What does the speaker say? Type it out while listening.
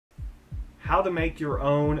how to make your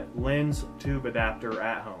own lens tube adapter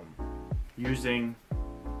at home using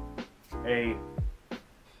a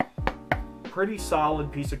pretty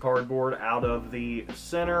solid piece of cardboard out of the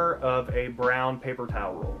center of a brown paper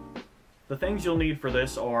towel roll. The things you'll need for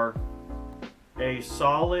this are a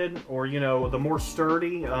solid, or the more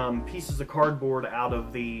sturdy pieces of cardboard out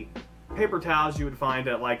of the paper towels you would find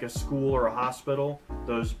at like a school or a hospital.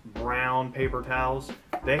 Those brown paper towels,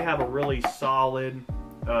 they have a really solid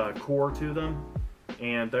core to them,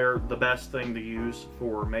 and they're the best thing to use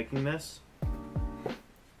for making this.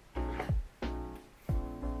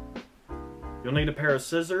 You'll need a pair of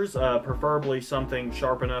scissors, preferably something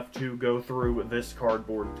sharp enough to go through this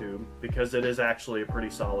cardboard tube, because it is actually a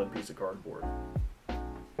pretty solid piece of cardboard.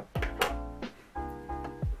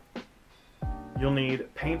 You'll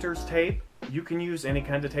need painter's tape. You can use any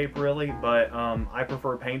kind of tape really, but I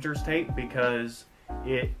prefer painter's tape because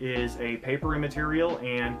it is a papery material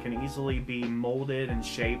and can easily be molded and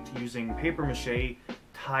shaped using paper mache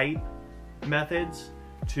type methods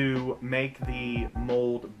to make the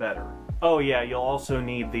mold better. Oh yeah, you'll also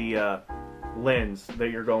need the lens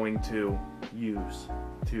that you're going to use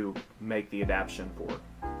to make the adaptation for.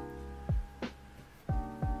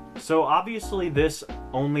 So obviously this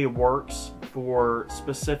only works for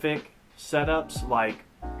specific setups, like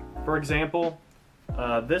for example,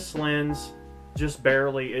 this lens just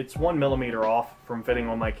barely, it's 1 millimeter off from fitting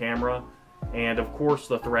on my camera, and of course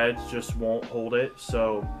the threads just won't hold it.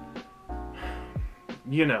 So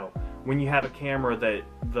when you have a camera that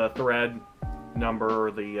the thread number,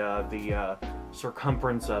 or the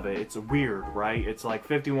circumference of it, it's weird, right? It's like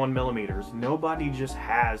 51 millimeters. Nobody just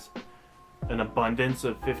has an abundance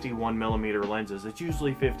of 51 millimeter lenses. It's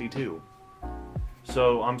usually 52.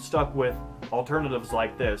 So I'm stuck with alternatives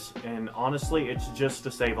like this, and honestly it's just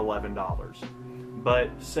to save $11.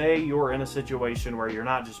 But say you're in a situation where you're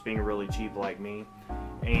not just being really cheap like me,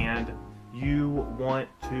 and you want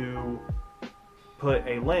to put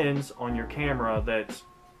a lens on your camera that's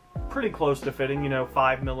pretty close to fitting,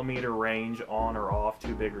 5 millimeter range on or off,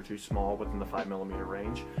 too big or too small within the 5 millimeter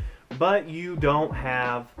range, but you don't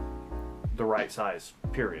have the right size,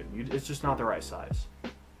 period. It's just not the right size.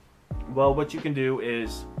 Well, what you can do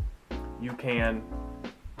is you can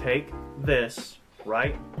take this,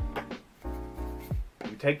 right?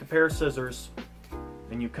 You take the pair of scissors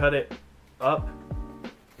and you cut it up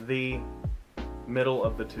the middle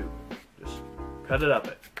of the tube. Just cut it up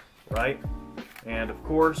it, right? And of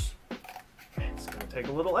course, it's going to take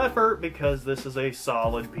a little effort because this is a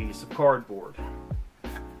solid piece of cardboard.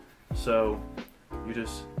 So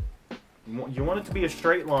you want it to be a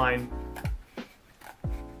straight line,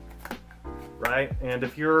 right? And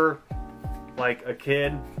if you're like a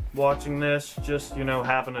kid watching this, just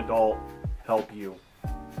have an adult help you.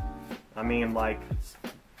 I mean, like,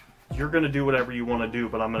 you're gonna do whatever you want to do,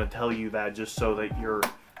 but I'm gonna tell you that just so that your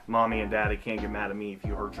mommy and daddy can't get mad at me if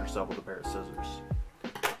you hurt yourself with a pair of scissors.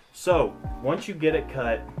 So once you get it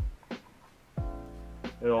cut,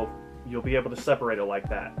 you'll be able to separate it like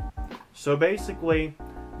that. So basically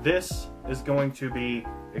this is going to be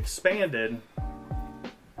expanded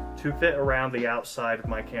to fit around the outside of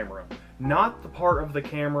my camera. Not the part of the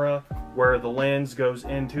camera where the lens goes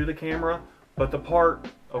into the camera, but the part,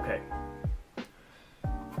 okay.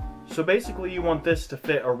 So basically you want this to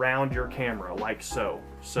fit around your camera, like so.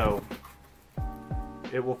 So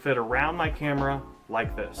it will fit around my camera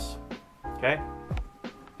like this, okay?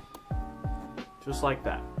 Just like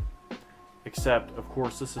that. Except, of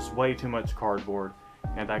course, this is way too much cardboard,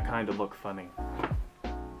 and I kind of look funny.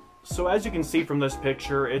 So as you can see from this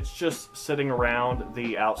picture, it's just sitting around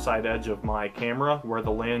the outside edge of my camera where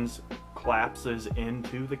the lens collapses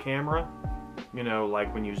into the camera.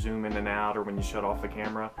 Like when you zoom in and out or when you shut off the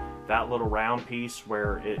camera, that little round piece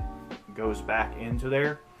where it goes back into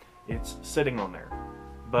there, it's sitting on there.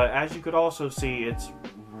 But as you could also see, it's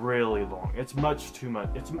really long. It's too much.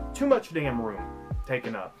 It's too much damn room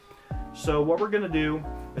taken up. So what we're going to do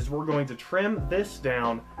is we're going to trim this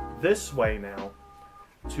down this way now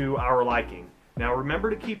to our liking. Now remember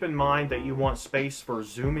to keep in mind that you want space for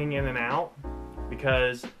zooming in and out,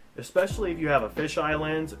 because especially if you have a fisheye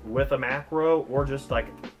lens with a macro, or just like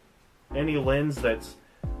any lens that's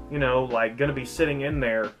like gonna be sitting in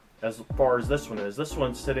there as far as this one is. This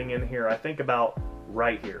one's sitting in here, I think about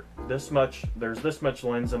right here. This much, there's this much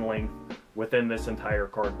lens and length within this entire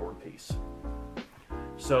cardboard piece.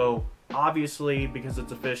 So obviously, because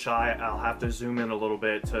it's a fisheye, I'll have to zoom in a little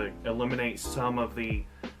bit to eliminate some of the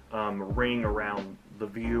ring around the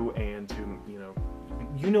view, and to,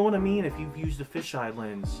 you know what I mean if you've used a fisheye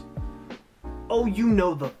lens. Oh, you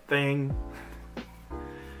know the thing.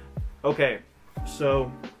 Okay,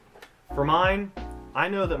 so for mine, I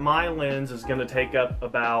know that my lens is going to take up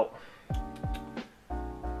about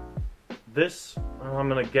this, I'm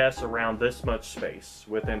going to guess around this much space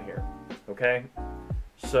within here, okay?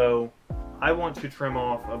 So I want to trim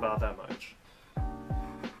off about that much.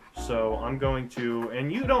 So I'm going to,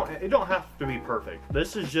 and it don't have to be perfect.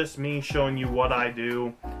 This is just me showing you what I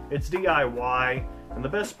do. It's DIY, and the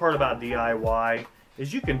best part about DIY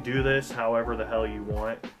is you can do this however the hell you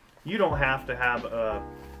want. You don't have to have a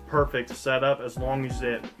perfect setup as long as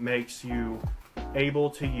it makes you able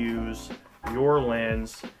to use your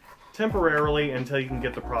lens temporarily until you can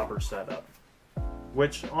get the proper setup.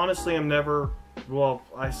 Which honestly I'm never, well,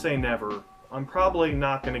 I say never, I'm probably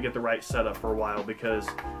not going to get the right setup for a while because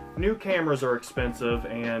new cameras are expensive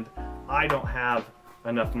and I don't have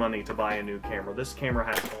enough money to buy a new camera. This camera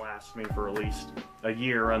has to last me for at least a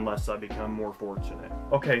year unless I become more fortunate.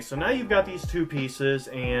 Okay, so now you've got these two pieces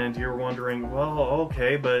and you're wondering, well,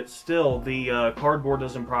 okay, but still the cardboard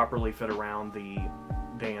doesn't properly fit around the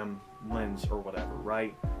damn lens or whatever,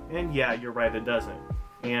 right? And yeah, you're right, it doesn't.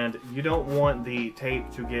 And you don't want the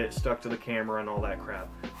tape to get stuck to the camera and all that crap.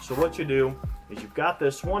 So what you do is you've got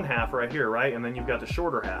this one half right here, right? And then you've got the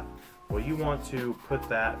shorter half. Well, you want to put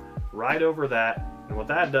that right over that, and what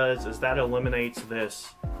that does is that eliminates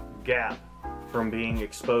this gap from being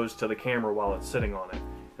exposed to the camera while it's sitting on it.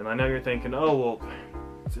 And I know you're thinking, oh, well,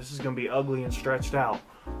 this is going to be ugly and stretched out.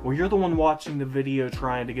 Well, you're the one watching the video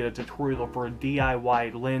trying to get a tutorial for a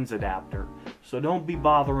DIY lens adapter, so don't be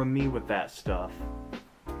bothering me with that stuff.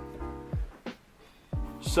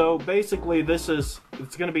 So basically it's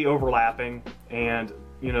going to be overlapping, and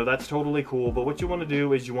you know, that's totally cool, but what you want to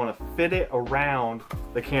do is you want to fit it around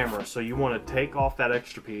the camera. So you want to take off that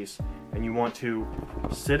extra piece and you want to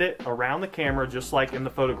sit it around the camera just like in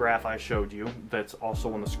the photograph I showed you that's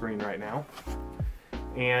also on the screen right now.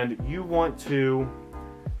 And you want to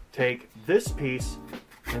take this piece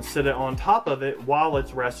and sit it on top of it while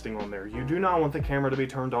it's resting on there. You do not want the camera to be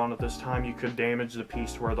turned on at this time. You could damage the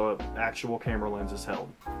piece where the actual camera lens is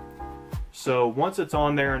held. So once it's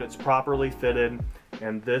on there and it's properly fitted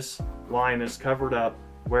and this line is covered up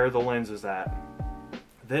where the lens is at,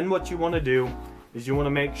 then what you want to do is you want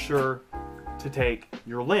to make sure to take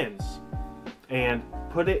your lens and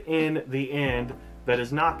put it in the end that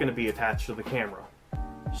is not going to be attached to the camera,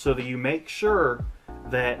 so that you make sure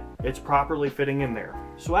that it's properly fitting in there.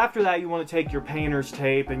 So after that, you want to take your painter's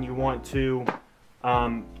tape and you want to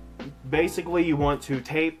basically you want to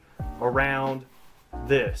tape around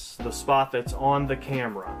the spot that's on the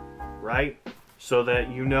camera, right? So that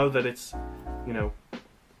you know that it's, you know,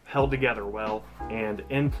 held together well and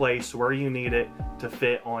in place where you need it to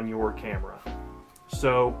fit on your camera.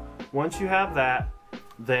 So once you have that,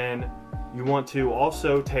 then you want to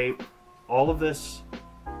also tape all of this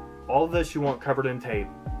you want covered in tape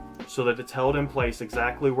so that it's held in place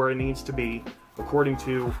exactly where it needs to be according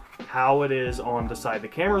to how it is on the side the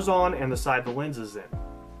camera's on and the side the lens is in.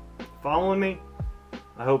 Following me?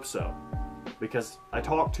 I hope so, because I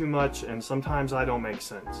talk too much and sometimes I don't make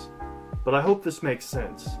sense. But I hope this makes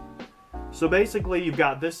sense. So basically you've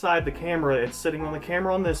got this side, the camera, it's sitting on the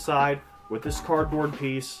camera on this side with this cardboard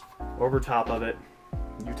piece over top of it.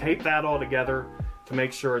 You tape that all together to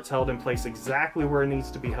make sure it's held in place exactly where it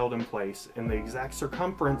needs to be held in place in the exact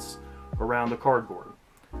circumference around the cardboard.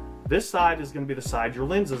 This side is going to be the side your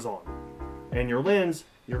lens is on. And your lens,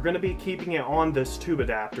 you're going to be keeping it on this tube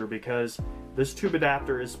adapter because this tube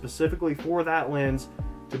adapter is specifically for that lens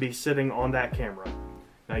to be sitting on that camera.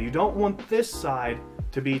 Now you don't want this side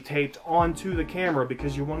to be taped onto the camera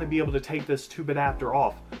because you want to be able to take this tube adapter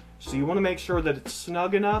off. So you want to make sure that it's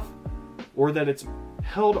snug enough or that it's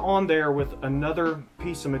held on there with another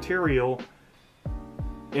piece of material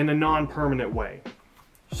in a non-permanent way.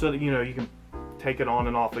 So that, you know, you can take it on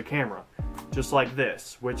and off the camera. Just like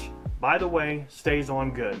this, which, by the way, stays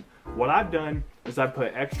on good. What I've done is I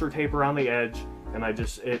put extra tape around the edge, and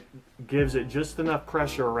it gives it just enough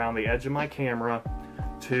pressure around the edge of my camera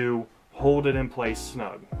to hold it in place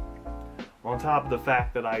snug. On top of the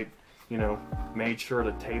fact that I, you know, made sure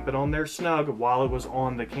to tape it on there snug while it was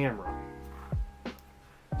on the camera.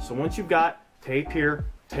 So once you've got tape here,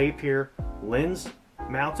 lens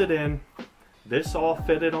mounted in, this all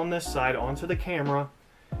fitted on this side onto the camera,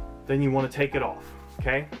 then you want to take it off,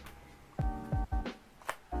 okay?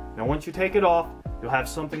 Now once you take it off, you'll have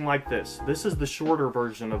something like this. This is the shorter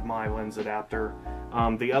version of my lens adapter.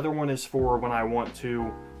 The other one is for when I want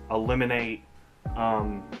to eliminate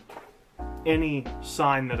any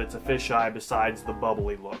sign that it's a fisheye besides the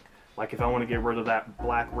bubbly look. Like if I want to get rid of that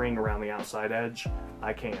black ring around the outside edge,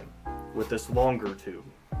 I can with this longer tube.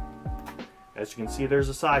 As you can see, there's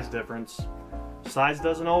a size difference. Size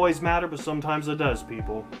doesn't always matter, but sometimes it does,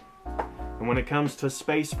 people. And when it comes to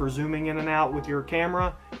space for zooming in and out with your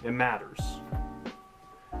camera, it matters.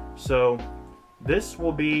 So this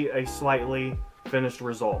will be a slightly finished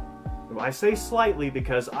result. I say slightly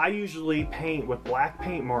because I usually paint with black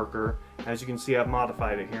paint marker. As you can see, I've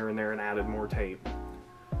modified it here and there and added more tape.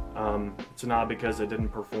 It's not because it didn't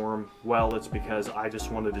perform well, it's because I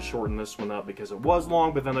just wanted to shorten this one up because it was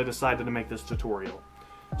long, but then I decided to make this tutorial.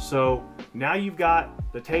 So now you've got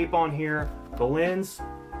the tape on here, the lens.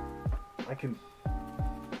 I can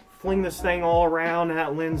fling this thing all around and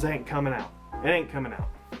that lens ain't coming out. It ain't coming out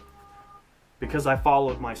because I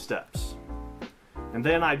followed my steps. And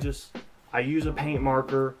then I use a paint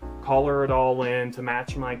marker, color it all in to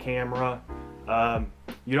match my camera.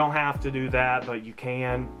 You don't have to do that, but you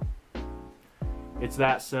can. It's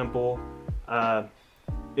that simple.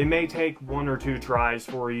 It may take 1 or 2 tries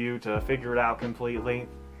for you to figure it out completely,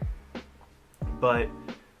 but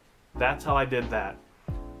that's how I did that.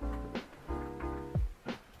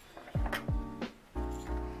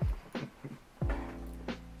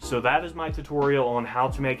 So that is my tutorial on how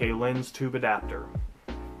to make a lens tube adapter.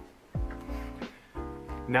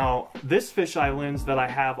 Now, this fisheye lens that I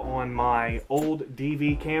have on my old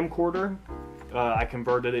DV camcorder, I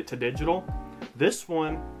converted it to digital. This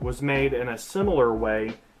one was made in a similar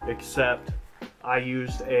way, except I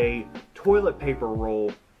used a toilet paper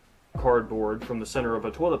roll cardboard from the center of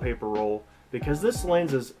a toilet paper roll, because this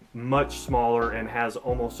lens is much smaller and has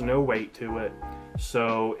almost no weight to it,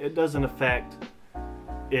 so it doesn't affect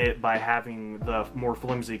it by having the more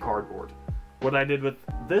flimsy cardboard. What I did with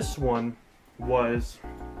this one was,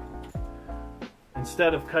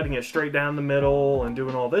 instead of cutting it straight down the middle and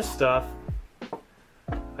doing all this stuff,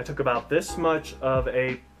 I took about this much of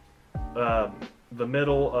the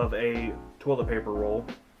middle of a toilet paper roll,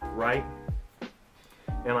 right?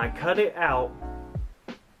 And I cut it out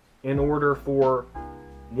in order for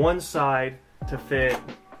one side to fit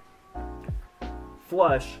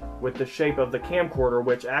flush with the shape of the camcorder,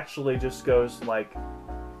 which actually just goes like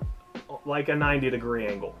a 90-degree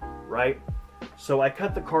angle, right? So I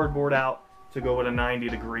cut the cardboard out to go at a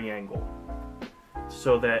 90-degree angle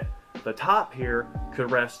so that the top here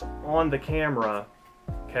could rest on the camera,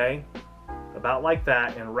 okay, about like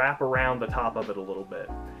that, and wrap around the top of it a little bit.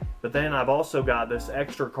 But then I've also got this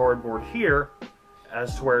extra cardboard here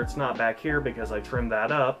as to where it's not back here because I trimmed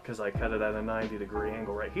that up because I cut it at a 90-degree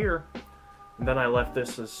angle right here. And then I left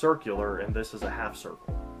this as circular and this is a half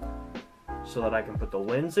circle, so that I can put the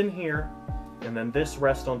lens in here and then this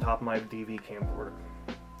rests on top of my DV camcorder.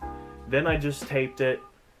 Then I just taped it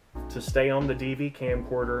to stay on the DV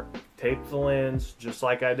camcorder, taped the lens just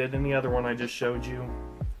like I did in the other one I just showed you.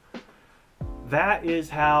 That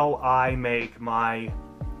is how I make my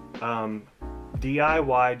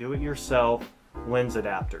DIY, do-it-yourself lens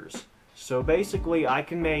adapters. So basically I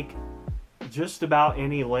can make just about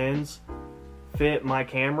any lens fit my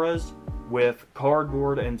cameras with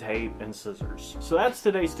cardboard and tape and scissors. So that's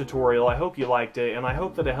today's tutorial. I hope you liked it, and I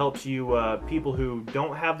hope that it helps you people who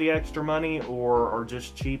don't have the extra money or are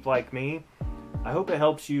just cheap like me. I hope it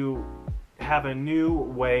helps you have a new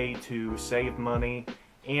way to save money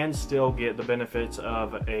and still get the benefits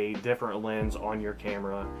of a different lens on your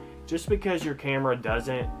camera. Just because your camera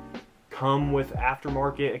doesn't come with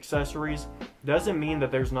aftermarket accessories doesn't mean that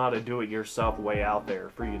there's not a do-it-yourself way out there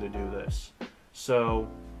for you to do this. So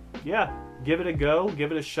yeah, give it a go,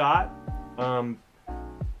 give it a shot.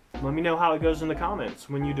 Let me know how it goes in the comments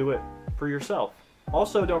when you do it for yourself.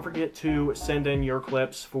 Also, don't forget to send in your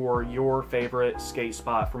clips for your favorite skate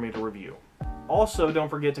spot for me to review. Also, don't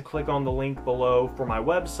forget to click on the link below for my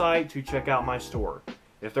website to check out my store.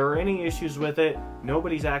 If there are any issues with it,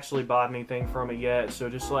 nobody's actually bought anything from it yet, so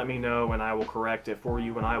just let me know and I will correct it for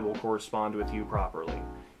you and I will correspond with you properly.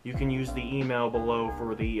 You can use the email below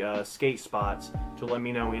for the skate spots to let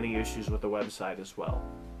me know any issues with the website as well.